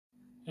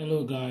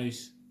Hello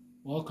guys,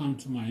 welcome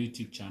to my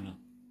YouTube channel.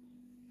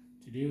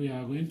 Today we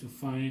are going to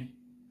find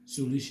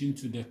solution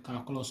to the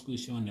calculus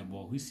question on the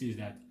board, which says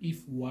that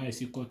if y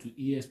is equal to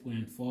e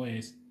exponent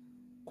 4s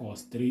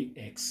cos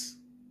 3x,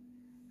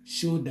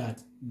 show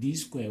that d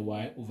square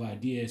y over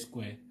dx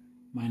square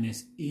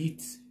minus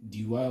 8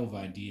 dy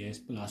over dx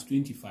plus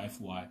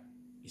 25y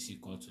is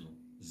equal to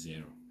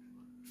 0.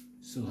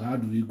 So how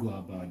do we go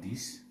about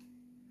this?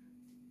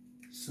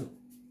 So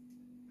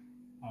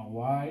our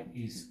y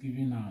is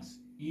giving us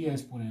e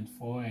exponent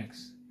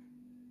 4x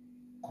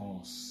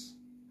cos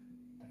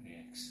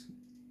 3x.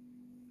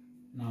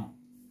 Now,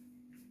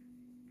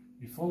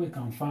 before we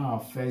can find our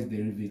first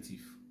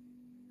derivative,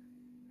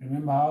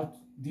 remember how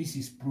this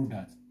is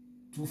product.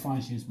 Two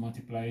functions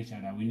multiply each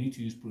other. We need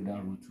to use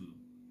product rule to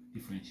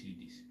differentiate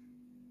this.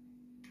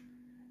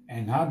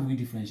 And how do we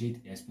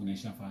differentiate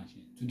exponential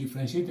functions? To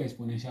differentiate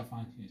exponential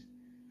functions,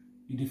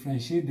 you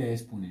differentiate the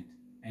exponent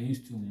and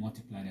use to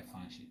multiply the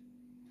function.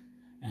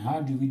 And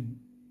how do we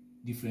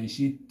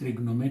differentiate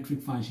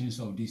trigonometric functions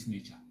of this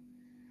nature?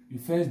 You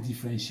first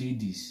differentiate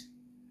this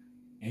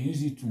and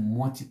use it to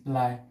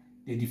multiply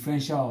the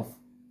differential of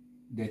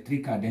the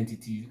trig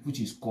identity, which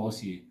is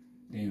cos here,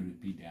 then you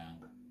repeat the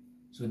angle.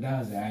 So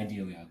that's the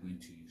idea we are going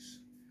to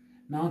use.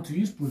 Now to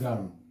use product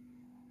rule,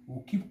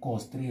 we'll keep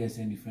cos 3x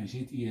and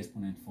differentiate e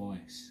exponent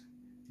 4x,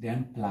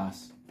 then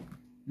plus.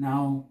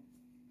 Now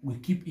we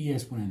keep e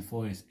exponent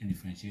 4x and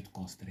differentiate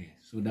cos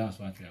 3x. So that's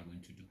what we are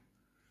going to do.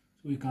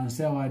 So we can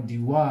say our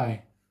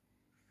dy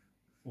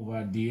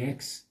over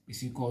dx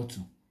is equal to,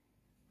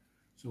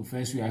 so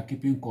first we are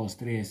keeping cos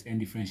 3x and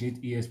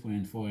differentiate e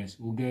exponent 4x.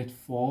 We'll get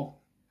 4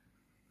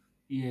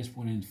 e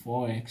exponent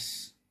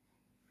 4x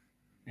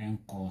then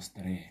cos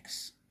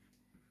 3x,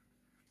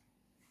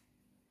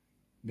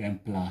 then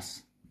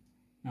plus.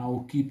 Now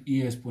we'll keep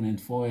e exponent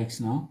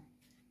 4x now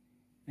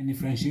and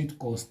differentiate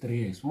cos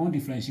 3x. When we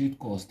differentiate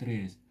cos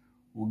 3x,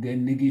 we'll get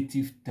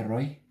negative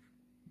 3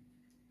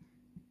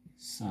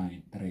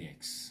 sine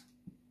 3x.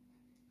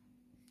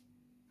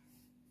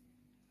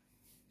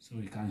 So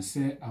we can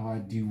say our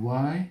dy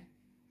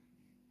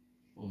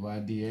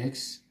over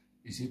dx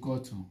is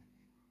equal to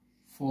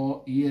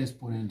 4 e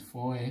exponent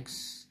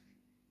 4x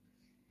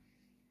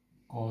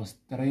cos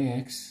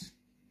 3x,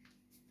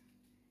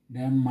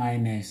 then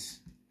minus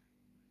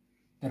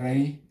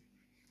 3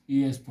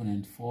 e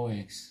exponent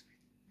 4x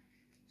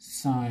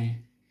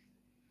sine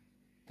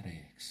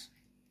 3x.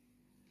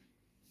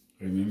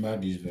 Remember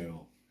this very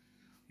well.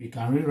 We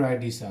can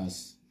rewrite this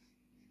as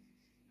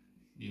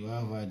dy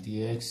over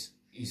dx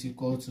is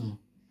equal to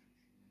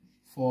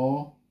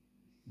 4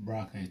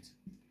 bracket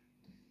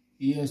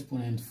e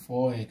exponent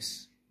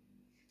 4x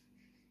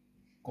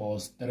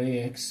cos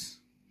 3x,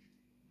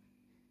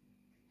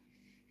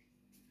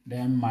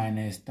 then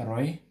minus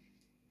 3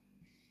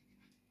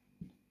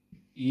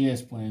 e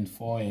exponent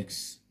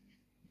 4x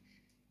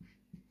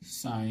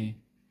sine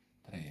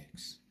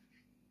 3x.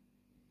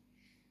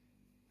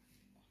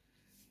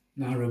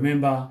 Now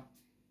remember,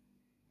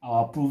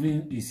 our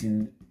proving is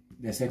in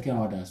the second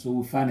order, so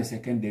we'll find the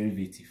second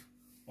derivative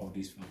of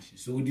this function.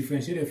 So we'll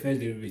differentiate the first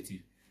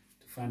derivative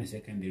to find the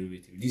second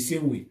derivative. The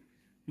same way,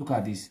 look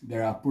at this,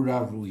 there are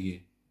product rule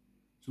here.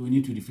 So we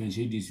need to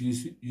differentiate this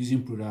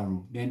using product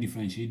rule, then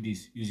differentiate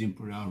this using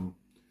product rule.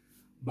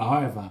 But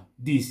however,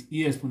 this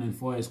e exponent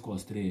 4x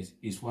cos 3x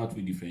is what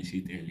we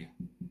differentiate earlier,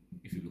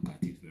 if you look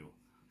at it very well.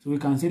 So we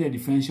can say the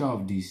differential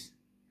of this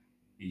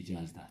is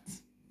just that.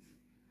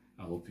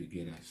 I hope you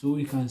get that. So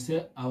we can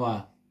say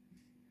our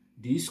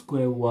d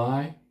square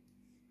y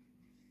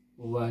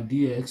over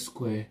dx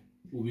square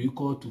will be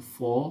equal to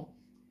 4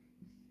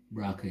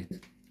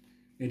 bracket.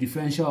 The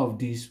differential of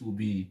this will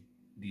be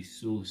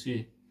this. So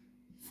say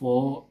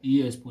 4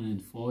 e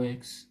exponent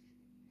 4x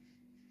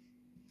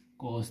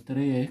cos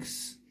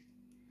 3x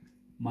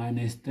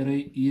minus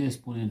 3 e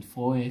exponent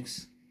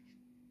 4x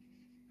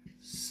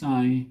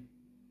sine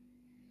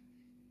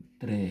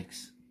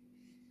 3x,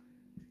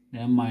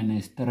 then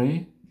minus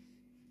 3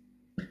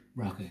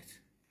 bracket.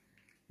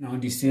 Now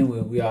the same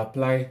way, we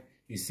apply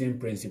the same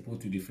principle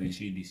to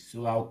differentiate this.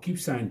 So I'll keep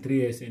sine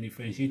 3x and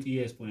differentiate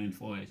e exponent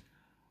 4x.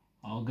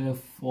 I'll get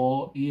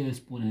 4 e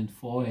exponent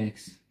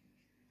 4x,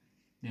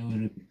 then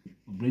we'll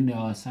bring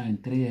our sine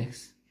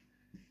 3x,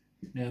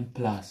 then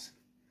plus.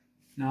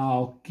 Now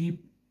I'll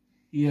keep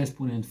e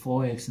exponent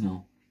 4x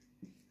now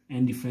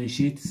and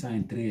differentiate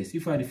sine 3x.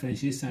 If I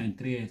differentiate sine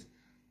 3x,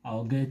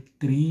 I'll get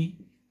 3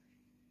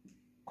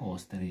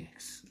 cos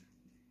 3x.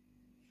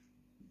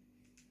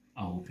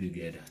 I hope you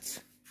get that.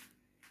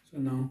 So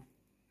now,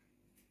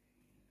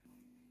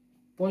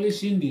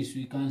 polishing this,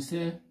 we can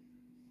say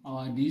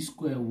our d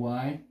square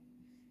y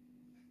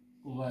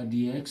over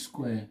dx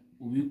square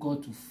will be equal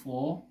to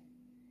 4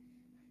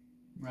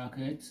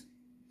 bracket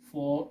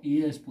 4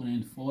 e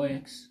exponent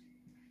 4x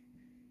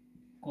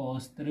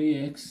cos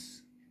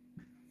 3x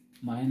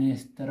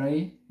minus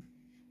 3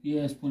 e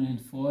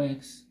exponent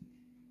 4x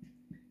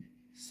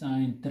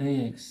sine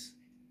 3x,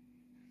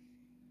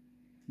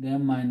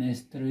 then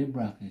minus 3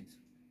 bracket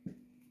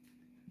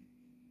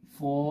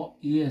 4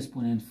 e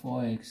exponent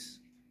 4x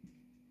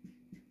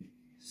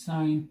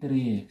sine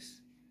 3x.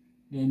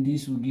 Then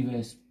this will give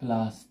us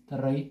plus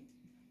 3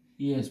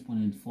 e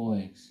exponent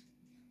 4x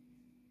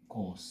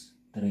cos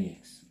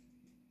 3x.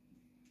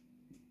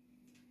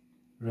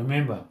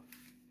 Remember,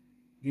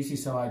 this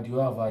is our dy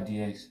over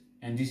dx,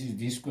 and this is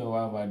d square y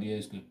over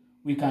dx square.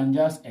 We can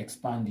just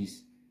expand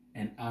this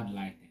and add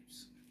like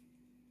terms.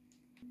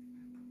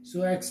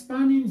 So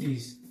expanding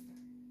this,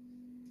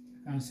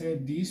 I can say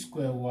d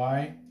square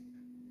y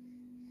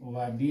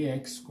over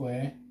dx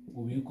square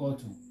will be equal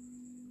to,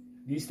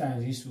 this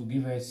times this will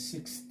give us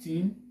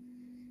 16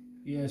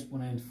 e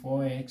exponent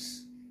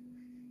 4x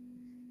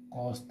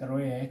cos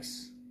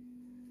 3x.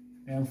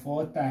 Then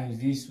 4 times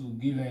this will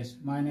give us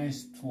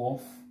minus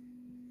 12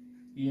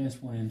 e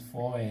exponent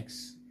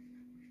 4x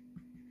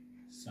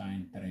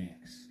sine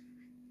 3x.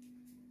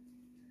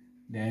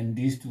 Then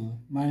these two,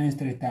 minus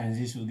 3 times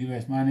this will give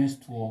us minus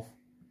 12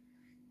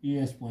 e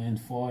exponent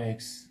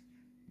 4x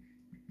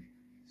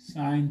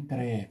sine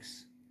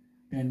 3x.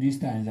 Then this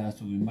times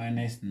that will be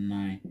minus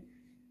 9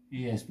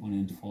 e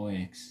exponent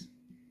 4x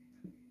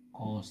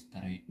cos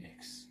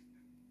 3x.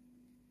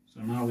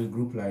 So now we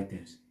group like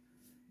this.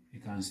 You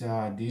can say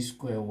our d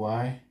square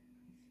y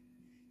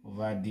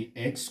over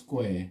dx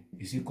square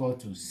is equal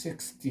to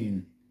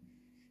 16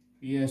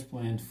 e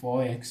exponent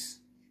 4x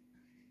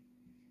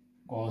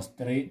cos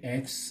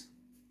 3x.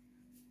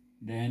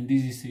 Then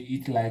this is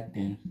it like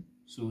term,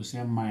 so we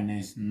say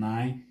minus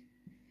 9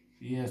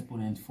 e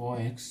exponent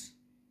 4x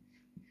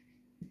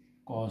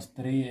cos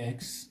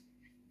 3x.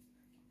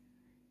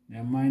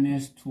 Then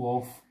minus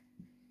 12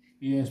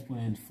 e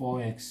exponent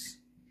 4x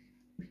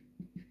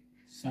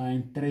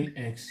sine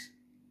 3x.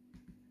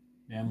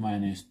 Then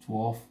minus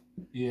 12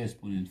 e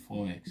exponent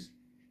 4x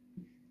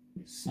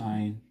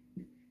sine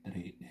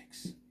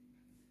 3x.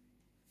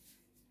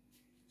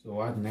 So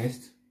what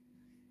next?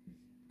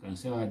 You can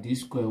say that d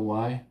square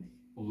y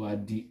over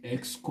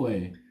dx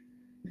square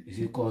is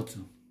equal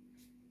to,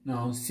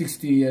 now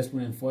 60 e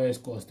exponent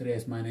 4x cos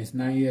 3x minus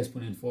 9 e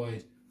exponent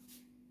 4x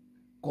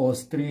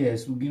cos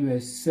 3x will give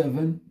us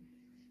 7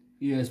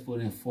 e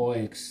exponent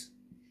 4x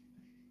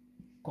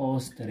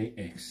cos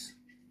 3x.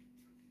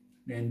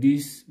 Then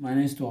this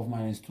minus 12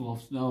 minus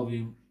 12, so that will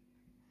be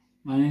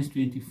minus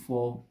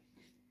 24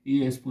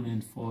 e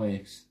exponent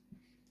 4x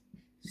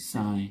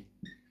sine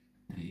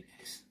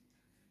 3x.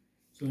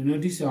 So you know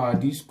this is our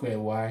d square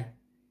y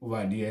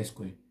over dx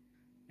square,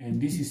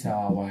 and this is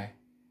our y,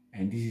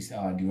 and this is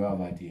our dy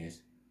over dx.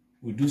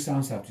 We do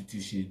some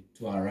substitution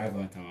to arrive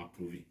at our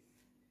proving.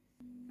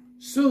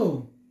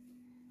 So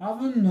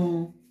having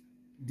known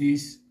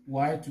this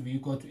y to be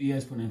equal to e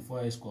exponent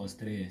 4x cos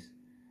 3x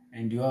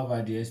and dy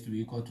over dx to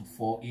be equal to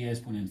 4 e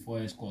exponent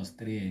 4x cos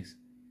 3x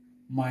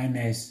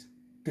minus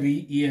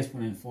 3 e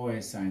exponent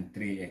 4x sine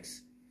 3x,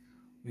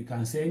 we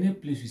can say any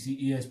place we see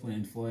e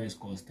exponent 4x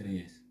cos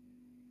 3x,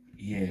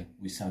 here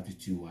we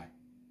substitute y.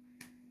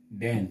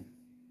 Then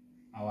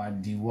our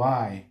dy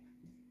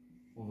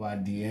over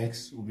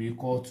dx will be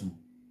equal to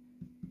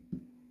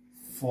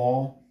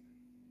 4,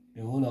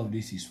 the whole of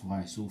this is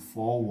y, so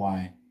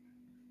 4y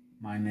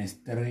minus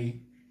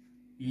 3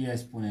 e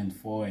exponent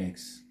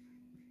 4x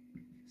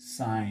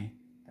sine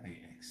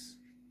 3x.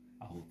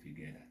 I hope you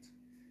get that.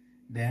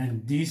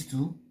 Then these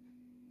two,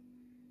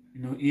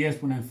 you know, e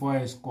exponent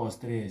 4x cos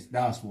 3x,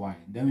 that's y.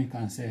 Then we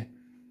can say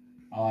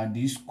our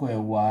d square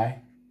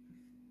y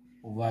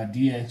over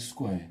dx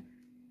square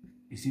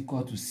is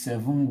equal to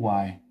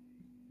 7y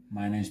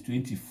minus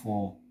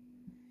 24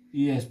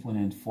 e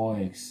exponent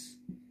 4x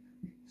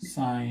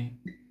sine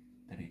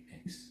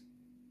 3x.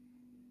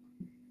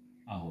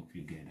 I hope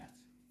you get that.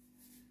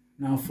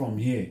 Now from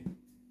here,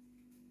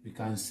 we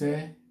can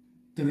say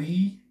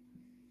 3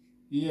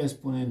 e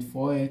exponent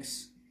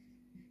 4x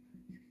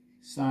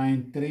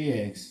sine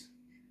 3x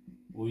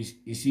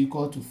is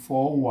equal to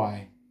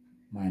 4y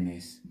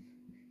minus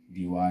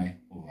dy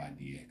over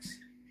dx.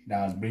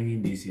 That's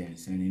bringing this here and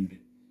sending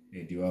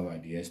the dy over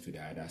dx to the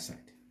other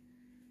side.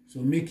 So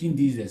making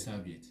this the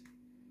subject,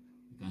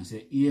 we can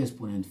say e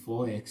exponent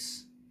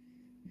 4x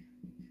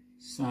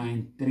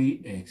sine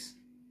 3x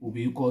will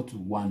be equal to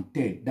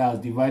 1/3. That's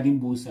dividing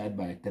both sides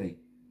by 3.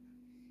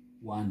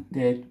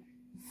 1/3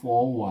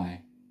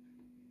 4y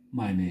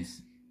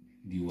minus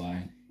dy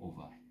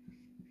over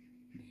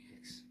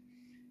dx.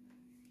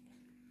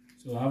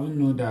 So having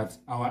known that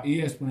our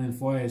e exponent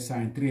 4x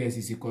sine 3x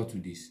is equal to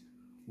this,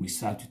 we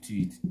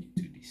substitute it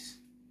into this.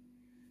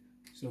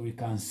 So we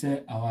can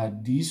say our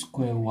d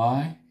square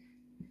y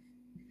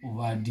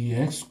over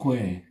dx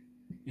square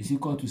is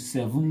equal to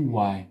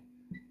 7y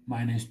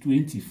minus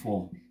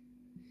 24,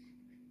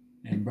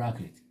 then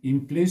bracket.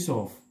 In place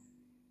of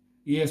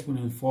e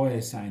exponent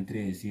 4x sine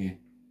 3x here,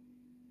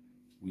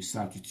 we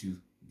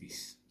substitute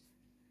this.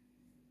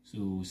 So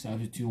we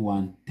substitute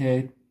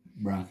 1/3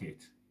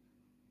 bracket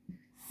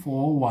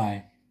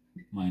 4y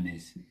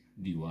minus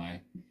dy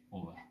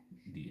over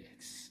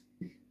dx.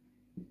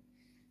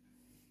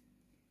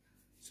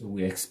 So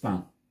we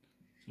expand.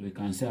 So we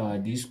can say our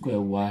d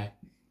square y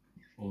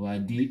over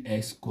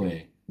dx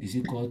square is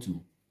equal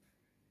to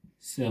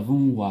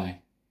 7y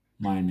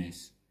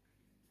minus.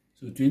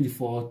 So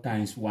 24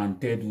 times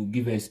 1/3 will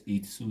give us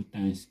 8. So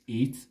times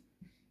 8,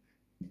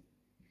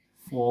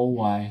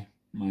 4y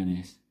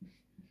minus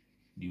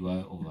dy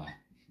over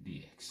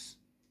dx.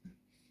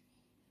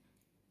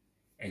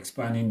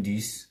 Expanding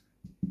this,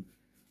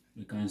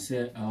 we can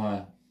say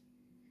our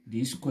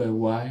d square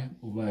y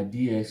over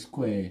dx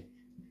square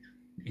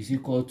is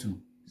equal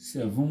to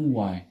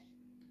 7y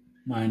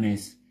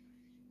minus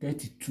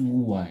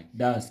 32y.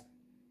 That's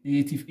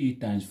negative 8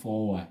 times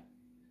 4y.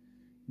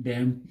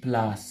 Then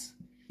plus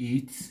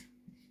 8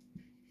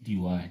 dy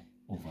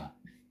over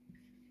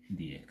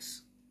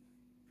dx.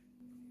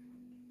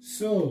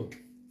 So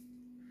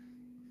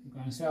you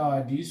can say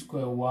our d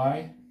square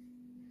y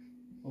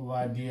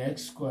over dx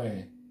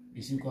square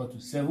is equal to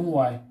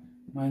 7y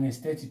minus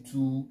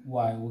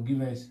 32y will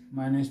give us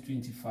minus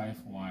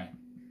 25y.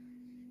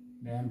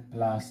 Then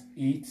plus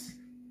 8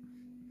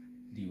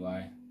 dy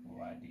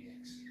over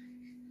dx.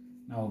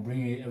 Now we'll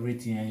bring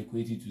everything and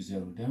equate it to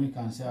 0. Then we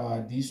can say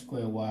our d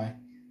square y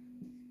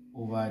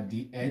over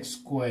dx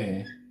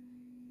square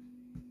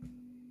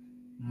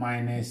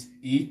minus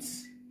 8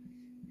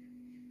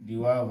 dy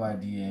over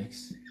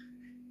dx,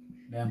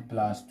 then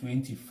plus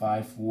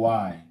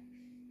 25y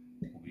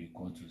will be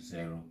equal to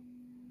 0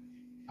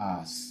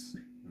 as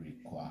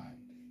required.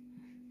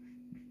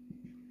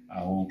 I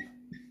hope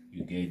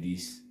you get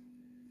this.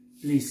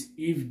 Please,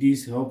 if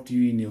this helped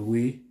you in a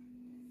way,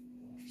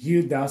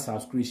 hit that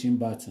subscription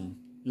button,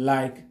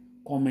 like,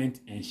 comment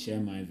and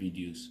share my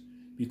videos,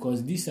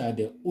 because these are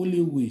the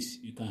only ways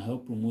you can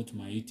help promote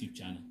my YouTube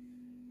channel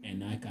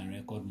and I can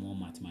record more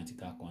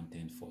mathematical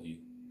content for you.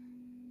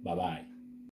 Bye bye.